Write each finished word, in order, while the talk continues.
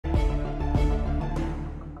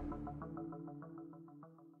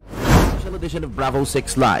special edition of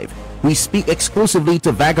Bravosix Live, we speak exclusively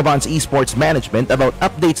to Vagabond's esports management about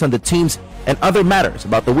updates on the teams and other matters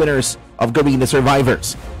about the winners of Garena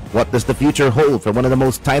Survivors. What does the future hold for one of the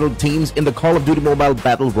most titled teams in the Call of Duty Mobile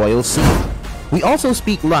Battle Royale scene? We also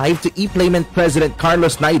speak live to ePlayment President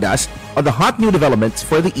Carlos Naidas on the hot new developments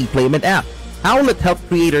for the ePlayment app. How will it help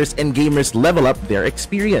creators and gamers level up their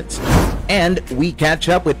experience? And we catch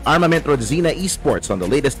up with Armament Rodzina Esports on the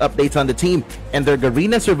latest updates on the team and their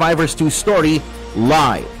Garena Survivors 2 story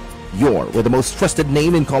live. You're with the most trusted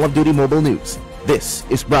name in Call of Duty mobile news. This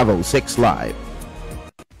is Bravosix Live.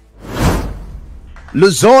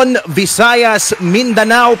 Luzon, Visayas,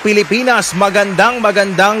 Mindanao, Pilipinas,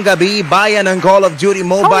 magandang gabi, bayan ng Call of Duty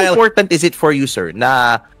Mobile. How important is it for you, sir,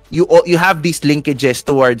 na you have these linkages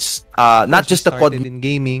towards not just the code in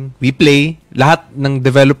gaming? We play, lahat ng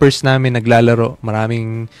developers namin naglalaro,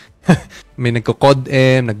 maraming may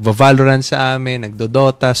nagko-COD-M, nagva-Valorant sa amin,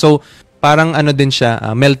 nagdo-Dota. So parang ano din siya,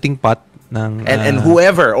 melting pot ng and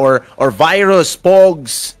whoever or Virus,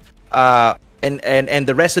 Pogs, and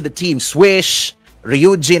the rest of the team, Swish,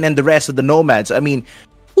 Ryujin, and the rest of the Nomads. I mean,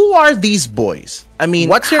 who are these boys? I mean,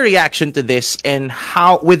 what's your reaction to this, and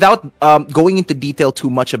how, without going into detail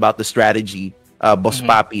too much about the strategy, Boss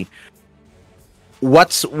Papi,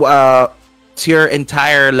 what's your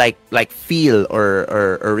entire like feel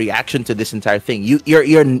or reaction to this entire thing?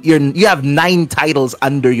 You have 9 titles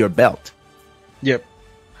under your belt. Yep.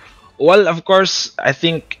 Well, of course, I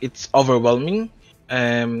think it's overwhelming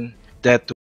that